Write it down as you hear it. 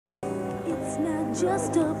It's not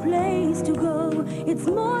just a place to go, it's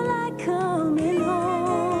more like coming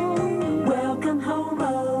home. Welcome home,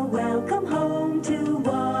 oh, welcome home to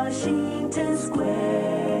Washington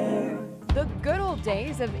Square. The good old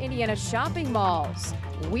days of Indiana shopping malls.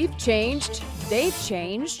 We've changed, they've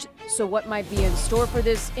changed. So what might be in store for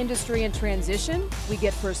this industry in transition? We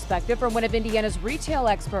get perspective from one of Indiana's retail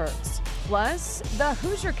experts. Plus, the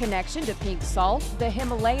Hoosier connection to pink salt, the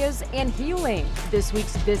Himalayas, and healing. This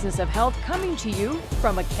week's Business of Health coming to you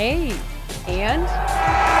from a cave. And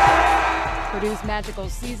Purdue's magical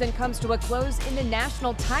season comes to a close in the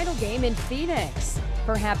national title game in Phoenix.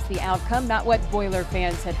 Perhaps the outcome not what Boiler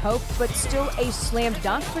fans had hoped, but still a slam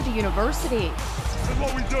dunk for the university. That's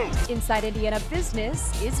what we do. Inside Indiana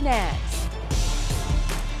Business is next.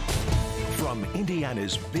 From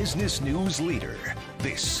Indiana's business news leader,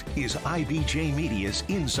 this is IBJ Media's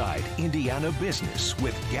Inside Indiana Business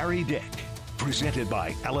with Gerry Dick. Presented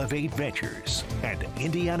by Elevate Ventures and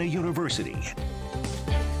Indiana University.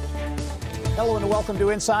 Hello and welcome to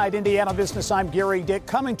Inside Indiana Business. I'm Gerry Dick,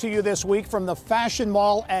 coming to you this week from the Fashion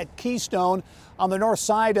Mall at Keystone on the north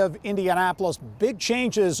side of Indianapolis. Big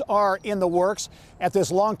changes are in the works at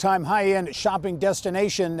this longtime high-end shopping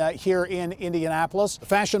destination here in Indianapolis. The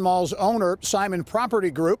Fashion Mall's owner, Simon Property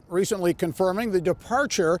Group, recently confirming the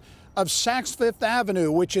departure of Saks Fifth Avenue,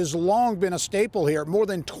 which has long been a staple here. More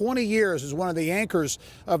than 20 years as one of the anchors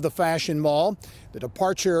of the Fashion Mall. The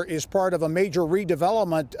departure is part of a major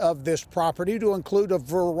redevelopment of this property to include a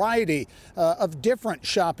variety of different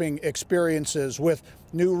shopping experiences with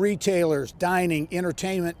new retailers, dining,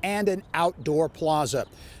 entertainment, and an outdoor plaza.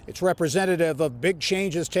 It's representative of big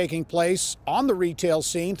changes taking place on the retail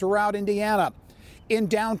scene throughout Indiana. In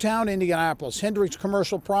downtown Indianapolis, Hendricks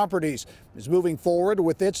Commercial Properties is moving forward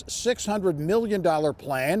with its $600 million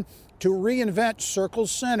plan to reinvent Circle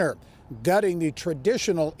Center, gutting the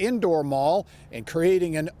traditional indoor mall and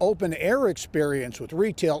creating an open-air experience with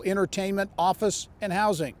retail, entertainment, office, and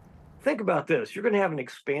housing. Think about this. You're going to have an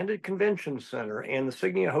expanded convention center and the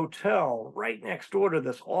Signia Hotel right next door to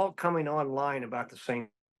this, all coming online about the same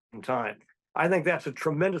time. I think that's a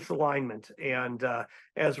tremendous alignment. And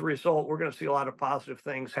as a result, we're going to see a lot of positive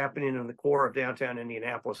things happening in the core of downtown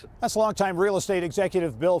Indianapolis. That's longtime real estate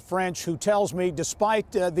executive Bill French, who tells me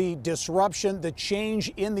despite the disruption, the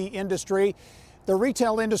change in the industry, the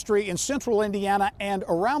retail industry in central Indiana and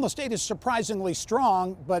around the state is surprisingly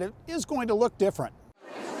strong, but it is going to look different.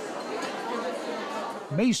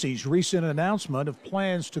 Macy's recent announcement of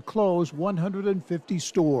plans to close 150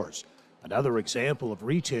 stores. Another example of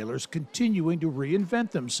retailers continuing to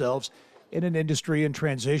reinvent themselves in an industry in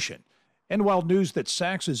transition. And while news that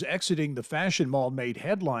Saks is exiting the Fashion Mall made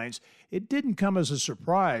headlines, it didn't come as a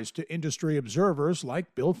surprise to industry observers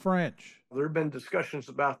like Bill French. There have been discussions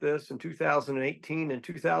about this in 2018 and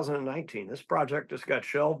 2019. This project just got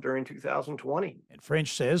shelved during 2020. And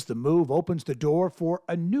French says the move opens the door for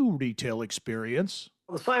a new retail experience.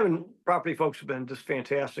 The Simon Property folks have been just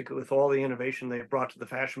fantastic with all the innovation they've brought to the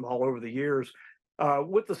Fashion Mall over the years.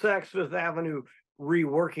 With the Saks Fifth Avenue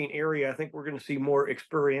reworking area, I think we're going to see more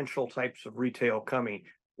experiential types of retail coming.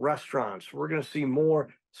 Restaurants, we're going to see more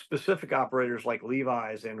specific operators like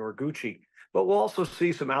Levi's and or Gucci, but we'll also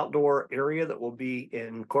see some outdoor area that will be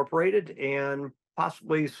incorporated and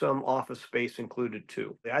possibly some office space included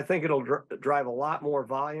too. I think it'll drive a lot more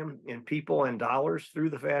volume in people and dollars through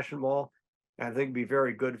the Fashion Mall. I think it'd be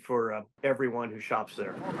very good for everyone who shops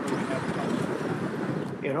there.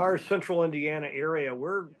 In our central Indiana area,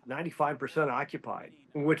 we're 95% occupied,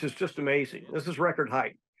 which is just amazing. This is record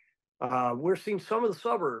height. We're seeing some of the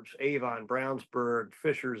suburbs, Avon, Brownsburg,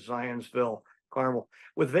 Fishers, Zionsville, Carmel,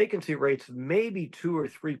 with vacancy rates maybe 2 or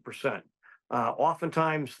 3%.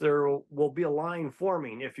 Oftentimes there will be a line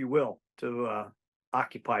forming, if you will, to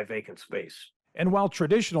occupy vacant space. And while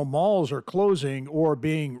traditional malls are closing or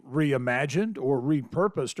being reimagined or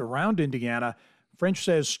repurposed around Indiana, French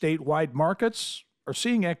says statewide markets are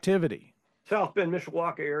seeing activity. South Bend,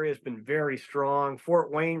 Mishawaka area has been very strong.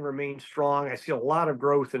 Fort Wayne remains strong. I see a lot of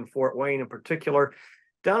growth in Fort Wayne in particular.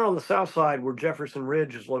 Down on the south side where Jefferson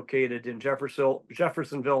Ridge is located in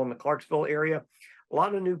Jeffersonville and the Clarksville area, a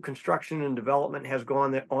lot of new construction and development has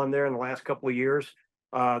gone on there in the last couple of years.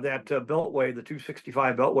 That beltway, the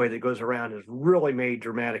 265 beltway that goes around, has really made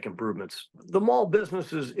dramatic improvements. The mall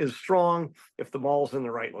business is strong if the mall's in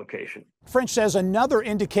the right location. French says another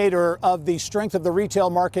indicator of the strength of the retail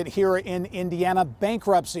market here in Indiana,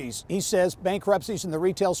 bankruptcies. He says bankruptcies in the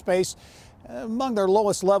retail space among their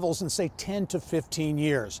lowest levels in, say, 10 to 15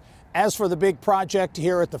 years. As for the big project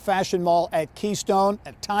here at the Fashion Mall at Keystone,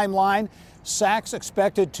 a timeline, Saks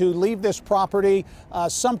expected to leave this property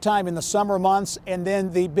sometime in the summer months, and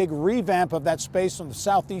then the big revamp of that space on the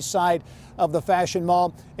southeast side of the Fashion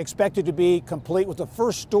Mall expected to be complete with the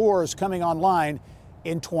first stores coming online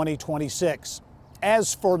in 2026.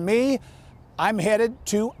 As for me, I'm headed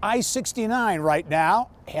to I-69 right now,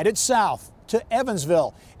 headed south to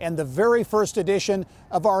Evansville, and the very first edition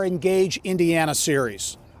of our Engage Indiana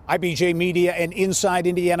series. IBJ Media and Inside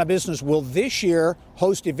Indiana Business will this year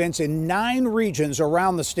host events in 9 regions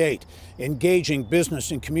around the state, engaging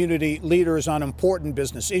business and community leaders on important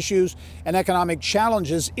business issues and economic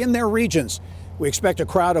challenges in their regions. We expect a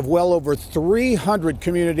crowd of well over 300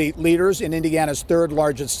 community leaders in Indiana's 3rd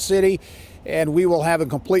largest city, and we will have a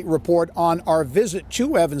complete report on our visit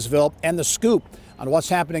to Evansville and the scoop on what's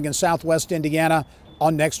happening in Southwest Indiana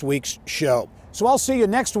on next week's show. So I'll see you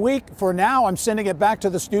next week. For now, I'm sending it back to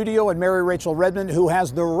the studio and Mary Rachel Redmond, who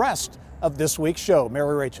has the rest of this week's show.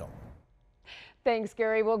 Mary Rachel. Thanks,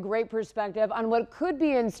 Gary. Well, great perspective on what could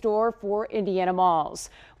be in store for Indiana malls.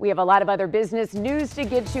 We have a lot of other business news to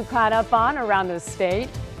get you caught up on around the state,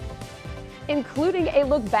 including a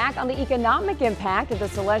look back on the economic impact of the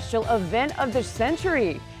celestial event of the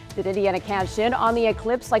century. Did Indiana cash in on the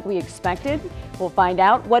eclipse like we expected? We'll find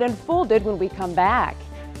out what unfolded when we come back.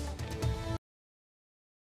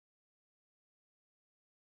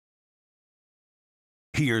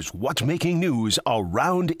 Here's what's making news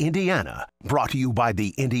around Indiana. Brought to you by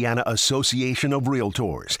the Indiana Association of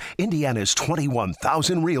Realtors. Indiana's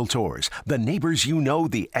 21,000 realtors. The neighbors you know,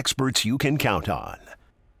 the experts you can count on.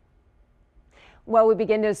 Well, we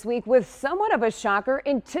begin this week with somewhat of a shocker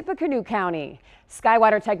in Tippecanoe County.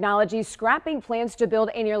 Skywater Technologies scrapping plans to build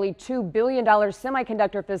a nearly $2 billion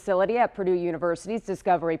semiconductor facility at Purdue University's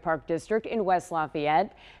Discovery Park District in West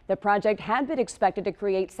Lafayette. The project had been expected to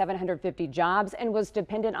create 750 jobs and was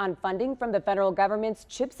dependent on funding from the federal government's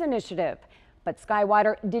CHIPS initiative. But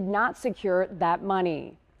Skywater did not secure that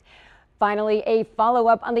money. Finally, a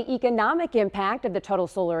follow-up on the economic impact of the total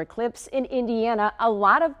solar eclipse in Indiana. A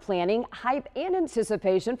lot of planning, hype, and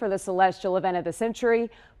anticipation for the celestial event of the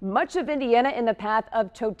century. Much of Indiana in the path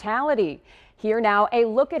of totality. Here now, a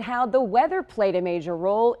look at how the weather played a major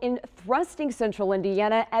role in thrusting central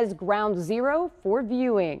Indiana as ground zero for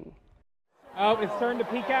viewing. Oh, it's starting to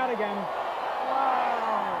peak out again.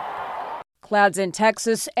 Clouds in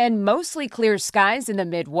Texas and mostly clear skies in the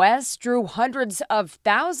Midwest drew hundreds of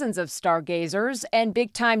thousands of stargazers and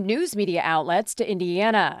big-time news media outlets to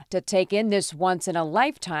Indiana to take in this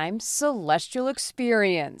once-in-a-lifetime celestial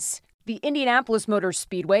experience. The Indianapolis Motor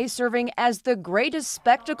Speedway serving as the greatest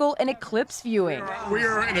spectacle in eclipse viewing. We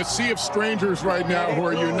are in a sea of strangers right now who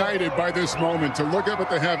are united by this moment to look up at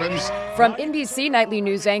the heavens. From NBC nightly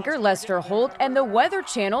news anchor Lester Holt and the Weather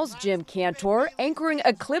Channel's Jim Cantor anchoring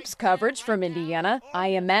eclipse coverage from Indiana,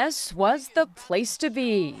 IMS was the place to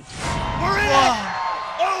be. We're in it!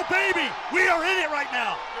 Oh, baby! We are in it right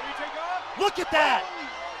now! Can we take off? Look at that!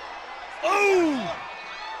 Oh!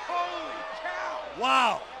 Holy cow!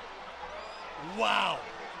 Wow! Wow!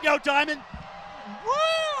 Yo, Diamond!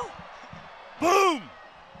 Woo! Boom!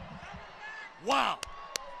 Wow!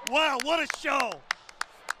 Wow, what a show!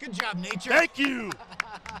 Good job, nature. Thank you!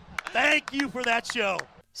 Thank you for that show.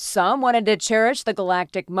 Some wanted to cherish the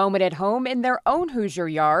galactic moment at home in their own Hoosier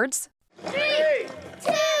yards. 3,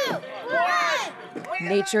 2, 1.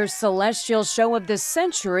 Nature's celestial show of the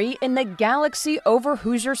century in the galaxy over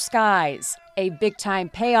Hoosier skies. A big-time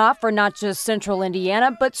payoff for not just central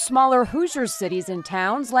Indiana, but smaller Hoosier cities and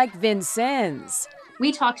towns like Vincennes.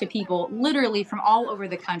 We talked to people literally from all over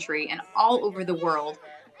the country and all over the world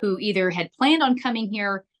who either had planned on coming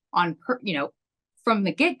here on, from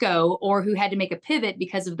the get-go, or who had to make a pivot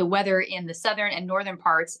because of the weather in the southern and northern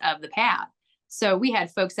parts of the path. So we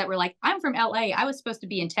had folks that were like, I'm from LA. I was supposed to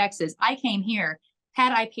be in Texas. I came here.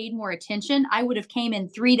 Had I paid more attention, I would have came in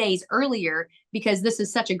 3 days earlier because this is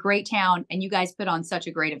such a great town and you guys put on such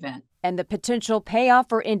a great event. And the potential payoff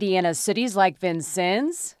for Indiana cities like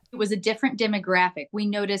Vincennes? It was a different demographic. We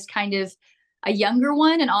noticed kind of a younger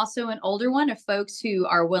one and also an older one of folks who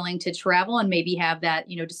are willing to travel and maybe have that,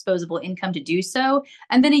 disposable income to do so.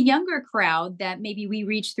 And then a younger crowd that maybe we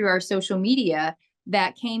reached through our social media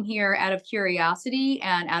that came here out of curiosity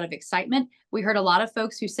and out of excitement. We heard a lot of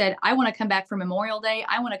folks who said, I want to come back for Memorial Day.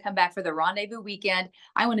 I want to come back for the Rendezvous weekend.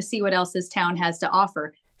 I want to see what else this town has to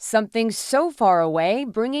offer. Something so far away,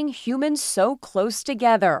 bringing humans so close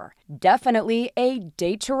together. Definitely a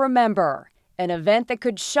date to remember. An event that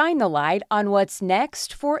could shine the light on what's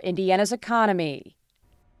next for Indiana's economy.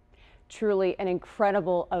 Truly an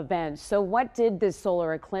incredible event. So what did this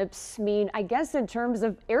solar eclipse mean, I guess, in terms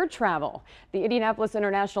of air travel? The Indianapolis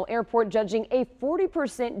International Airport judging a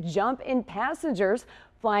 40% jump in passengers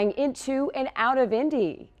flying into and out of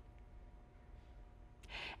Indy.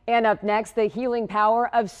 And up next, the healing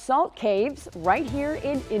power of salt caves right here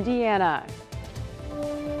in Indiana.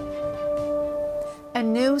 A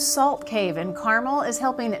new salt cave in Carmel is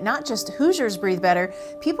helping not just Hoosiers breathe better,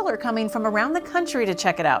 people are coming from around the country to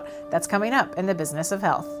check it out. That's coming up in the Business of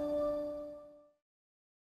Health.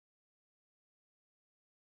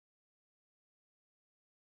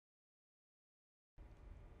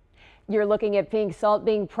 You're looking at pink salt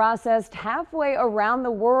being processed halfway around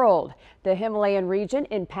the world. The Himalayan region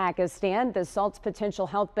in Pakistan, the salt's potential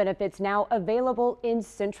health benefits now available in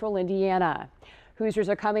central Indiana. Hoosiers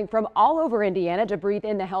are coming from all over Indiana to breathe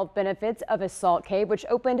in the health benefits of a salt cave, which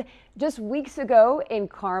opened just weeks ago in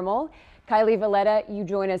Carmel. Kylie Valletta, you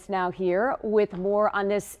join us now here with more on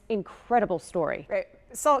this incredible story. Right.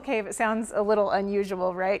 Salt cave, it sounds a little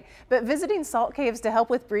unusual, right? But visiting salt caves to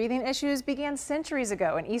help with breathing issues began centuries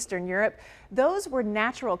ago in Eastern Europe. Those were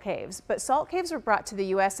natural caves, but salt caves were brought to the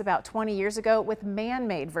U.S. about 20 years ago with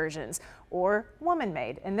man-made versions, or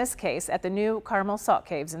woman-made, in this case at the new Carmel Salt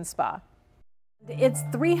Caves and Spa. It's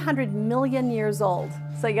 300 million years old,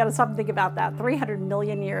 so you got to stop and think about that. 300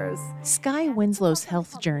 million years. Skye Winslow's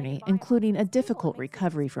health journey, including a difficult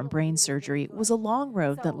recovery from brain surgery, was a long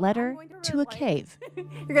road that led her to a cave. You're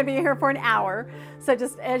going to be here for an hour, so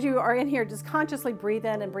just as you are in here, just consciously breathe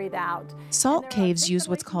in and breathe out. Salt caves use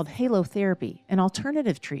what's called halotherapy, an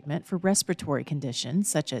alternative treatment for respiratory conditions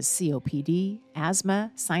such as COPD,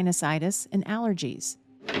 asthma, sinusitis, and allergies.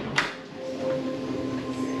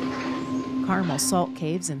 Carmel Salt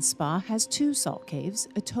Caves and Spa has 2 salt caves,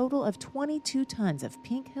 a total of 22 tons of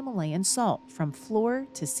pink Himalayan salt from floor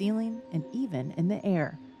to ceiling and even in the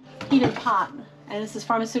air. Heated pot, and this is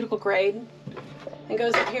pharmaceutical grade. It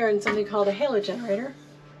goes up here in something called a halo generator.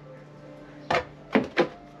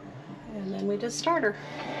 And then we just start her.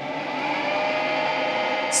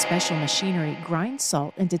 Special machinery grinds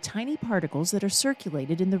salt into tiny particles that are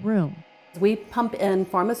circulated in the room. We pump in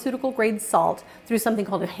pharmaceutical grade salt through something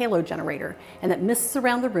called a halo generator, and it mists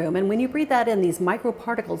around the room, and when you breathe that in, these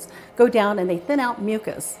microparticles go down and they thin out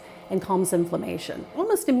mucus and calms inflammation.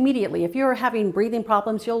 Almost immediately, if you're having breathing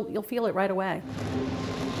problems, you'll feel it right away.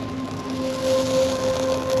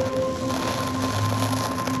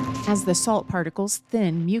 As the salt particles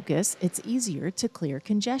thin mucus, it's easier to clear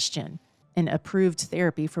congestion. An approved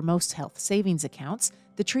therapy for most health savings accounts,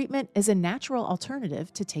 the treatment is a natural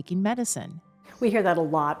alternative to taking medicine. We hear that a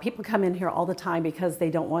lot. People come in here all the time because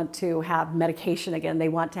they don't want to have medication again. They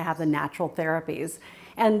want to have the natural therapies.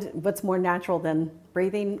 And what's more natural than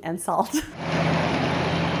breathing and salt?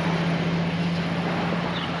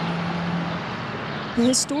 The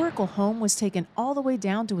historical home was taken all the way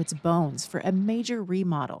down to its bones for a major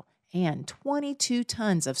remodel, and 22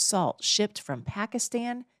 tons of salt shipped from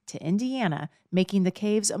Pakistan to Indiana, making the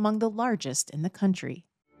caves among the largest in the country.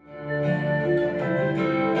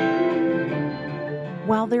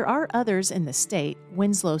 While there are others in the state,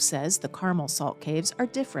 Winslow says the Carmel Salt Caves are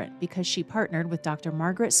different because she partnered with Dr.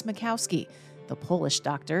 Margaret Smykowski, the Polish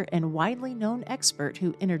doctor and widely known expert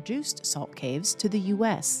who introduced salt caves to the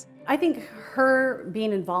U.S. I think her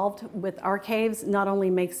being involved with our caves not only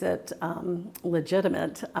makes it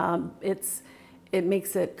legitimate, it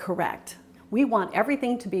makes it correct. We want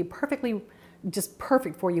everything to be just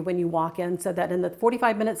perfect for you when you walk in, so that in the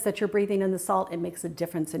 45 minutes that you're breathing in the salt, it makes a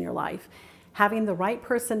difference in your life. Having the right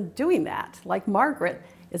person doing that, like Margaret,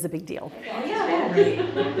 is a big deal.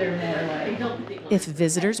 If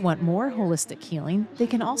visitors want more holistic healing, they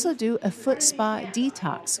can also do a foot spa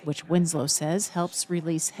detox, which Winslow says helps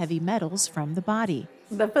release heavy metals from the body.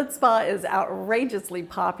 The foot spa is outrageously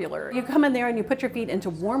popular. You come in there and you put your feet into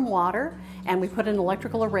warm water, and we put an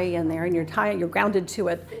electrical array in there, and you're grounded to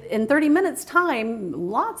it. In 30 minutes time,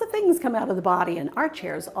 lots of things come out of the body, and our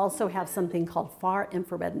chairs also have something called far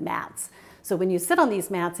infrared mats. So when you sit on these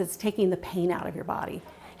mats, it's taking the pain out of your body.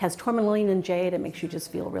 It has tourmaline and jade. It makes you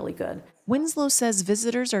just feel really good. Winslow says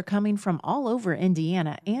visitors are coming from all over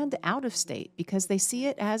Indiana and out of state because they see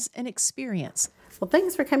it as an experience. Well,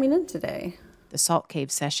 thanks for coming in today. The Salt Cave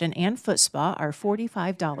session and foot spa are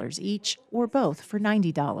 $45 each, or both for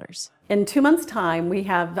 $90. In 2 months' time, we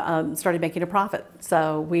have started making a profit.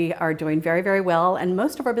 So we are doing very, very well, and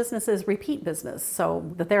most of our business is repeat business. So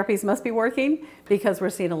the therapies must be working because we're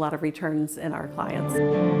seeing a lot of returns in our clients.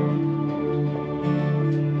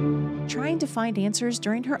 Trying to find answers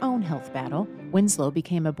during her own health battle, Winslow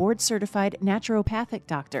became a board-certified naturopathic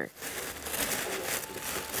doctor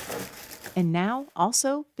and now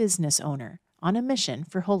also business owner on a mission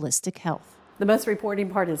for holistic health. The most rewarding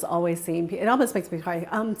part is always seeing, it almost makes me cry,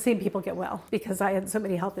 seeing people get well because I had so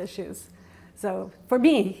many health issues. So for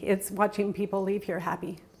me, it's watching people leave here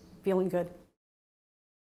happy, feeling good.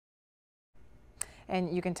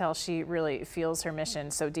 And you can tell she really feels her mission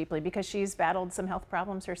so deeply because she's battled some health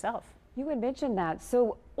problems herself. You had mentioned that.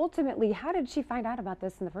 So ultimately, how did she find out about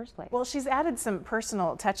this in the first place? Well, she's added some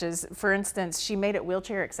personal touches. For instance, she made it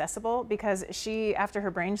wheelchair accessible because after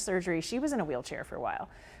her brain surgery, she was in a wheelchair for a while.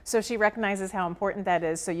 So she recognizes how important that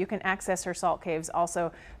is. So you can access her salt caves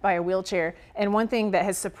also by a wheelchair. And one thing that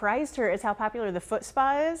has surprised her is how popular the foot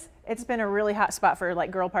spa is. It's been a really hot spot for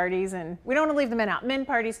like girl parties, and we don't want to leave the men out. Men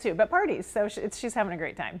parties too, but parties. So she's having a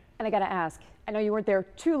great time. And I got to ask, I know you weren't there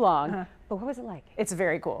too long, but what was it like? It's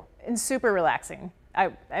very cool and super relaxing.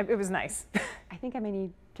 It was nice. I think I may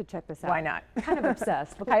need to check this out. Why not? Kind of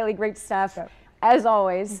obsessed. Well, Kylie, great stuff. As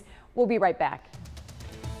always, we'll be right back.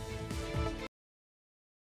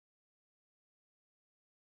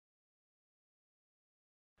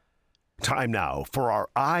 Time now for our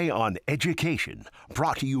Eye on Education,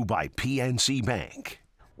 brought to you by PNC Bank.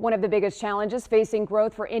 One of the biggest challenges facing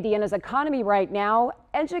growth for Indiana's economy right now,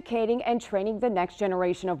 educating and training the next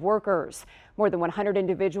generation of workers. More than 100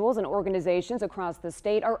 individuals and organizations across the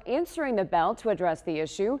state are answering the bell to address the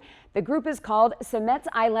issue. The group is called Cemet's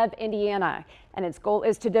iLab Indiana, and its goal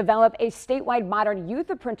is to develop a statewide modern youth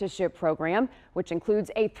apprenticeship program, which includes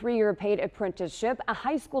a 3-year paid apprenticeship, a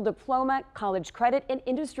high school diploma, college credit, and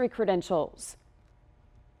industry credentials.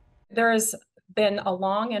 There's been a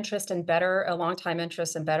long time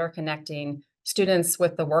interest in better connecting students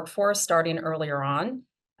with the workforce starting earlier on.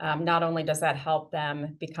 Not only does that help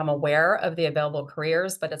them become aware of the available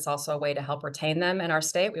careers, but it's also a way to help retain them in our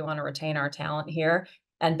state. We want to retain our talent here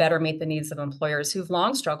and better meet the needs of employers who've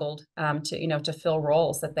long struggled to fill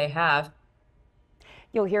roles that they have.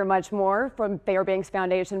 You'll hear much more from Fairbanks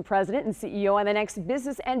Foundation President and CEO on the next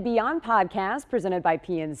Business and Beyond podcast presented by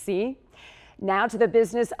PNC. Now to the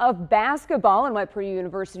business of basketball and what Purdue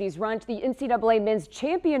University's run to the NCAA Men's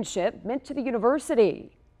Championship meant to the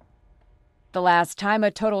university. The last time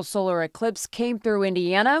a total solar eclipse came through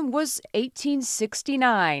Indiana was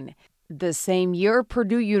 1869, the same year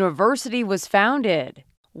Purdue University was founded.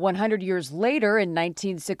 100 years later, in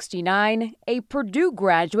 1969, a Purdue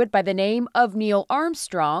graduate by the name of Neil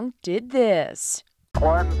Armstrong did this.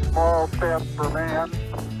 One small step for man,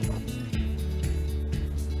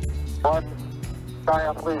 one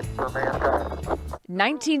giant leap for mankind.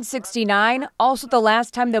 1969, also the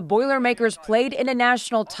last time the Boilermakers played in a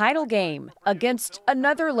national title game against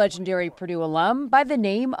another legendary Purdue alum by the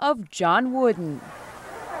name of John Wooden.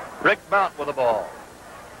 Rick Mount with the ball.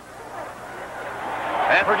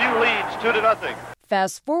 And Purdue leads 2-0.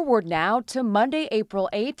 Fast forward now to Monday, April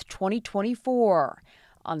 8th, 2024.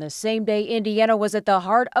 On the same day, Indiana was at the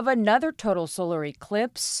heart of another total solar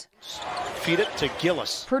eclipse. Feed it to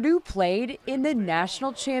Gillis. Purdue played in the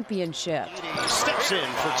national championship. Steps in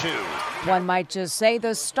for 2. One might just say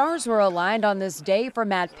the stars were aligned on this day for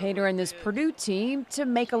Matt Painter and this Purdue team to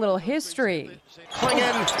make a little history.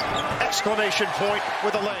 Klingon, exclamation point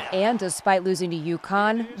with a layup. And despite losing to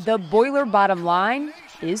UConn, the Boiler bottom line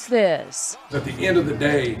is this. At the end of the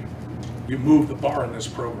day, you move the bar in this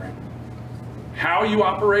program. How you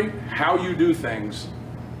operate, how you do things,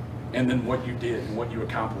 and then what you did and what you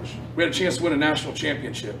accomplished. We had a chance to win a national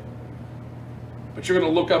championship, but you're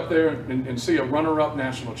going to look up there and see a runner-up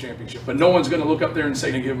national championship, but no one's going to look up there and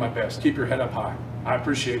say, I give my best. Keep your head up high. I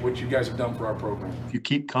appreciate what you guys have done for our program. If you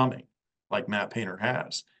keep coming like Matt Painter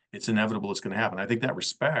has, it's inevitable it's going to happen. I think that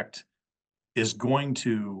respect is going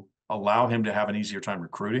to allow him to have an easier time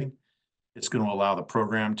recruiting. It's going to allow the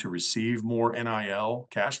program to receive more NIL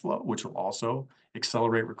cash flow, which will also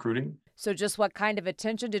accelerate recruiting. So just what kind of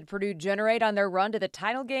attention did Purdue generate on their run to the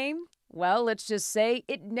title game? Well, let's just say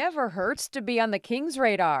it never hurts to be on the Kings'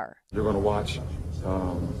 radar. You're going to watch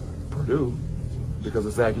Purdue because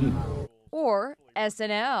it's that heat. Or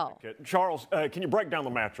SNL. Okay. Charles, can you break down the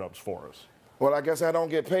matchups for us? Well, I guess I don't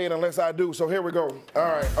get paid unless I do, so here we go. All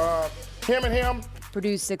right, him and him.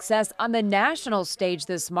 Purdue's success on the national stage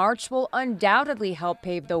this March will undoubtedly help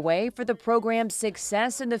pave the way for the program's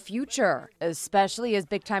success in the future, especially as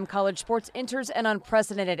big-time college sports enters an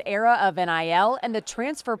unprecedented era of NIL and the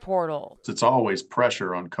transfer portal. It's always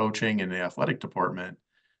pressure on coaching and the athletic department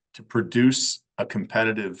to produce a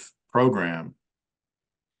competitive program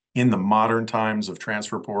in the modern times of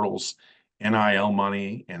transfer portals, NIL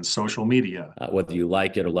money, and social media. Whether you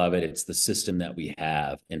like it or love it, it's the system that we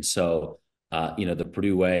have. And so, the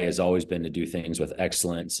Purdue way has always been to do things with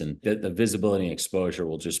excellence, and the visibility and exposure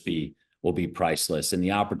will just be will be priceless. And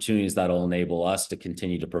the opportunities that will enable us to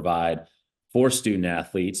continue to provide for student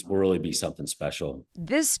athletes will really be something special.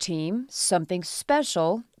 This team, something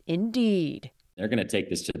special indeed. They're going to take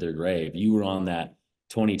this to their grave. You were on that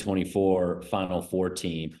 2024 Final Four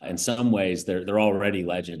team. In some ways, they're already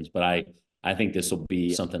legends, but I think this will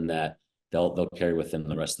be something that they'll carry with them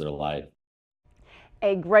the rest of their life.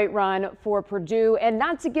 A great run for Purdue, and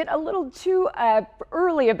not to get a little too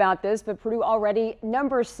early about this, but Purdue already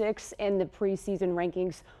number 6 in the preseason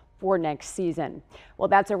rankings for next season. Well,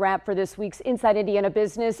 that's a wrap for this week's Inside Indiana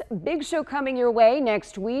Business. Big show coming your way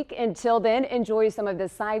next week. Until then, enjoy some of the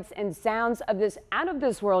sights and sounds of this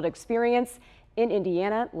out-of-this-world experience in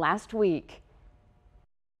Indiana last week.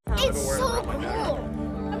 It's so cool.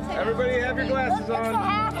 Everybody have your glasses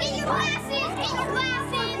on. Get your glasses. Get your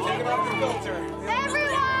glasses. Take them off the filter.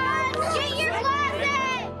 Everyone, get your glasses.